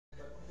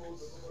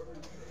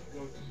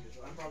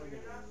I'm probably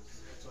going to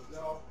lose. So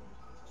no.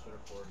 Should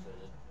have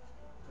forfeited.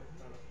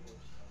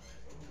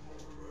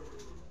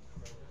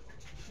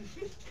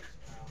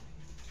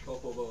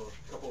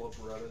 Couple of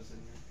Berettas in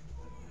here.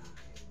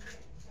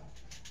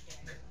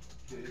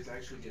 Dude, it's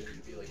actually getting to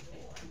be like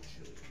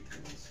chili.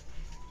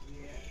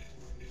 Yeah.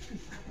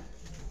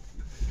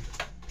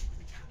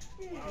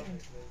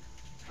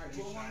 Alright,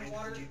 you want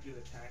water? You do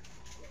the tech.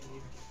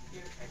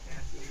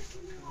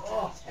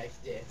 Oh, tech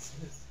dicks.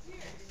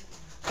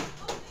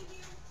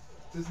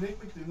 Does Nick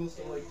McDougal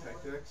still like tech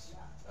decks?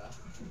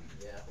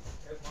 Yeah.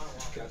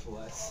 God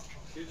bless.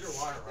 Here's your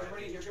water, right?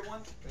 Everybody, here's your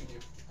one? Thank you.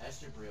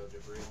 Ask Jabril.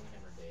 Jabril and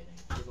him are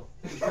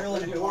dating. Jabril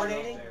and who are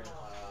dating?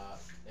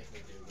 Nick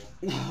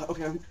McDougal.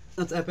 Okay,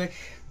 that's epic.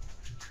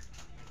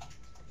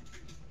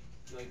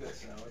 You like that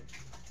sound?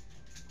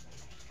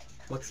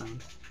 What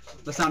sound?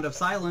 The sound of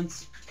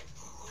silence.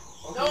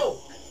 Okay. No!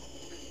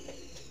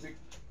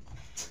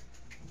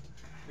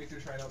 Victor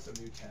trying out some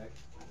new tech.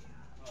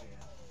 Oh,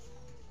 yeah.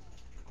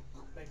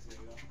 Thanks,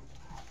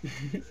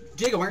 Diego.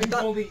 Diego, why aren't you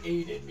only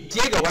aided me.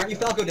 Diego, why aren't you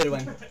Falco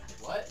diddling?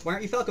 What? Why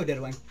aren't you Falco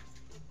diddling?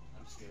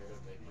 I'm scared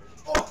of Victor.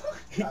 Oh,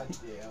 god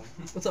damn.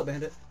 What's up,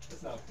 Bandit?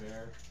 That's not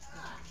fair.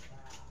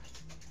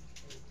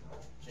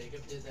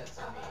 Jacob did that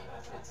to me.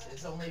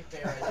 It's only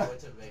fair I do it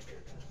to Victor.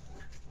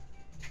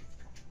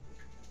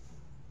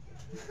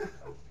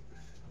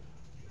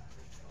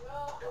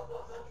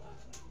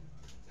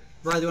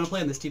 Riley, do you want to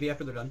play on this TV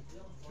after they're done?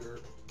 Sure.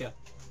 Yeah.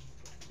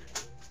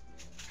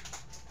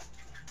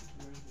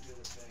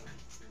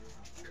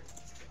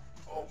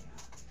 Oh.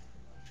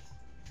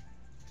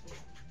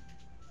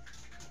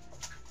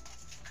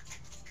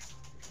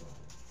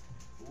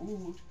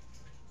 Ooh.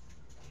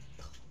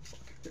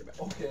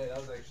 Okay, that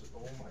was actually.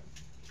 Oh my.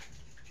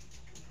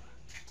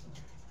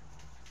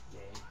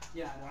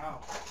 Yeah.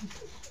 Wow.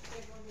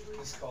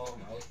 Just call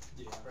him out.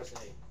 Yeah. Press A.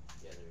 Yeah,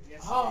 there you go.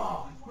 Yes.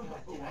 Oh! God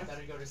damn, I thought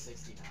it'd go to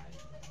 69.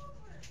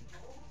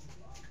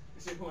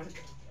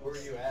 Where are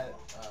you at?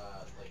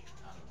 Like,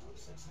 I don't know,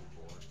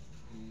 64.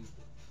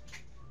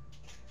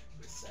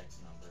 The sex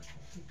number.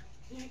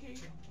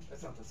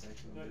 That's not the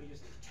sex No, number. you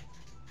just.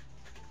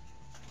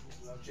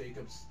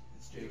 Jacob's.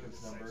 It's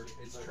Jacob's number.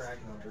 It's track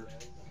number.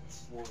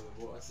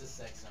 What's the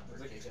sex number?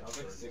 I was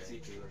like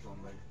 62 or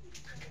something.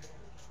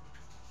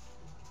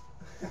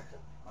 I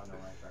don't know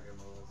my track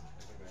number was.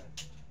 It's okay.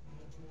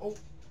 Oh,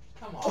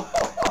 come on.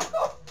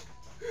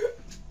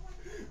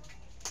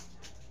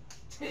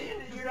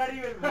 You're not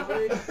even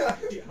moving.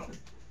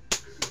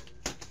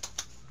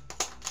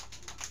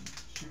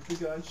 Shoot the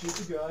gun, shoot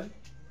the gun.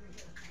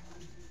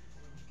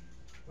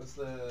 What's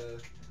the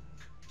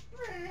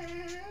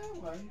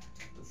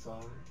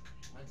song?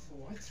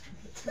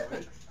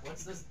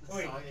 What's this the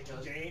Wait, song that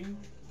goes?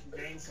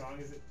 Jane's song,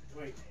 is it?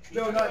 Wait.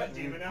 No, not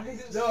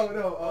Demonized? No.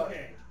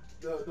 Okay.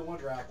 The one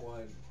rap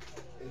one.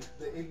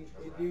 In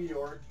New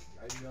York,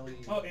 I really.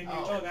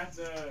 That's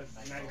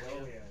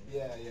Magnolia.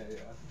 Yeah.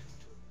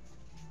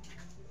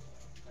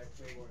 Like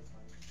Playboy.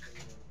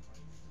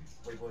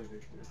 Playboy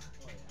Victor.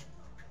 Oh yeah.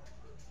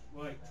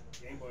 Well, like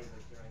Game Boy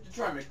Victor.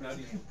 Try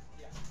McNutty.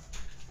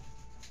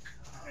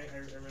 I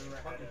remember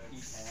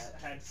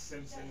I had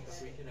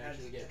Simpsons. We can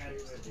actually get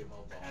Pierce to do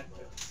Mo Had Bamba.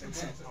 the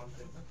Simpsons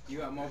content. You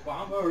got Mo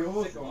Bamba Oh, or you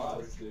almost Sicko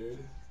lost, Mode?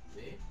 dude.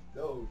 See?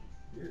 No,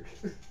 you're.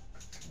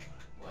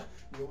 What?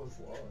 You almost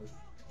lost.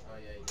 Oh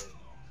yeah, you did.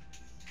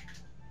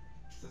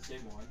 Is this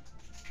game 1?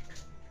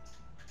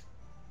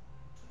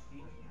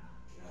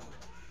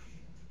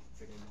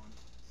 It's a game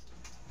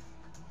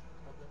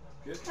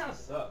 1. This kind of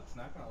sucks,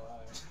 not gonna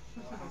lie.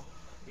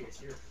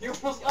 Pierce, You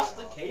almost lost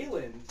to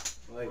Kalen.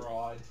 Like,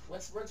 broad.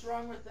 What's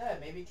wrong with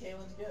that? Maybe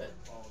Kalen's good.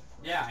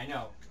 Yeah, I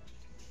know.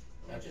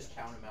 You can't just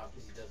count him out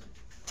because he doesn't.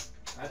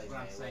 That's play what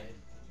I'm melee. saying.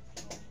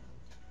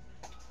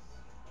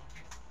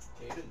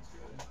 Caden's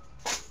good.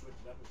 Switch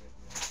it up a bit.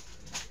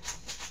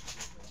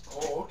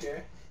 Oh, okay.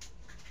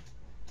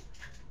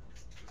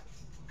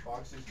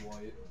 Fox is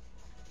white.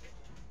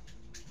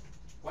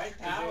 White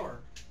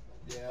power.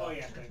 Yeah. Oh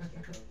yeah,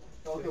 thanks.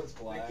 Falco's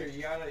black. Victor,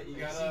 you gotta. Have you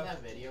seen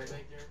that video,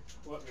 Victor?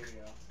 What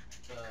video?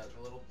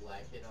 The little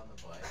black kid on the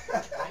bike.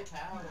 White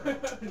power.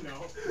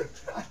 No.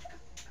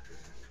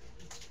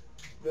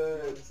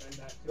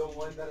 The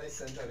one that I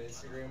sent on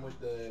Instagram with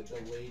the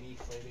lady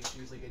claiming she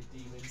was like a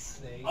demon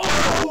snake.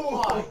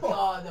 Oh my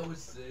god, that was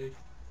sick.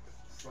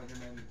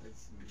 Slenderman.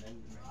 It's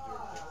Menderman.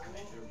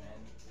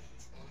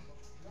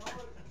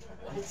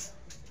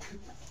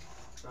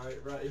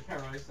 Right. Yeah,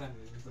 Riley sent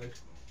it. It's like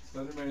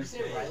Slenderman You is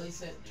say fake. Riley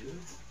sent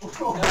nudes?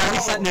 Riley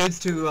sent nudes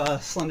to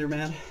Slender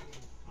Man.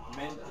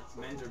 It's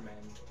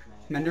Menderman.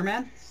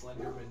 Menderman?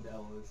 Slender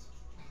Mandela's.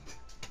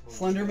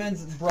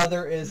 Slenderman's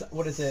brother is,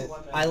 what is it?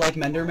 I Like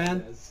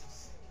Menderman?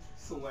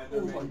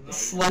 Slenderman.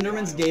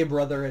 Slenderman's gay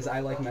brother is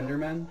I Like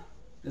Menderman?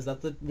 Is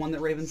that the one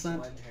that Raven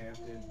sent?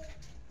 Hampton.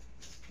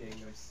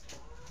 Gangness.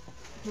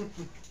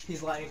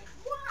 He's like,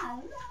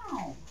 wow.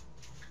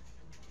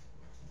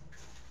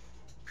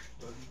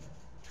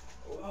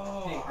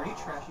 Oh. Hey, are you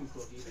trashing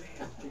cookies?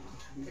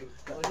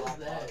 What is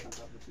that?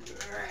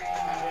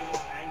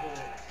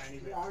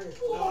 tiny bit. No, I pissed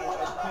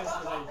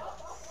because I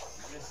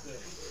missed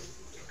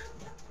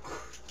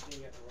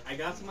it. I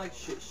got some like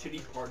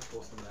shitty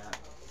particles from that.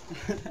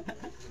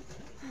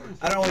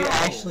 I don't know if you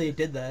actually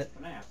did that.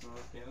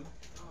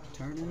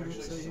 Turn Turn it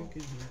up so you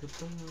can hear the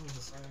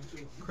bells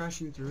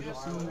crashing through the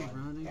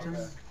surrounding town.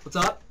 What's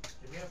up? Do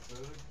we have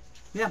food?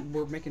 Yeah,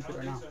 we're making food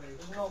right now.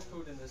 There's no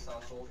food in this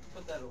household.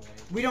 Put that away.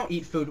 We don't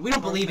eat food. We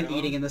don't believe in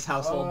eating in this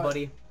household,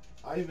 buddy.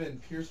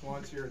 Ivan, Pierce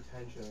wants your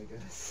attention, I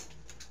guess.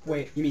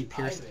 Wait, you mean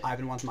Pierce?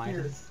 Ivan wants mine.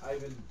 Pierce,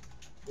 Ivan,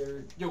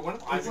 they're... Yo, what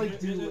if It's Ivan... like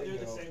They're the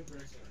Duolingo. same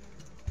person.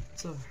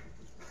 So,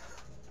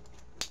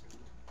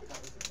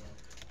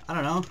 I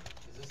don't know.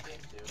 Is this game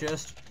too?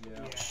 Just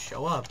Yeah.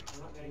 show up.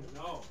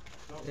 No.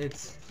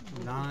 It's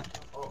not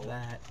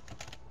that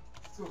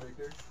Let's go,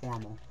 Victor.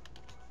 formal.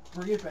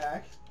 Bring it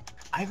back.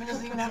 Ivan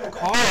doesn't even have a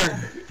car.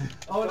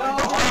 Oh no!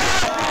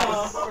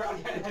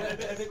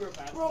 I think we're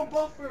past Bro, that.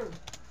 buffer!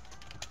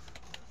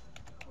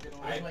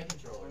 Where's my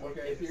controller?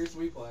 Okay, Pierce,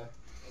 we play.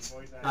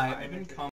 Avoid that. I- Ivan, come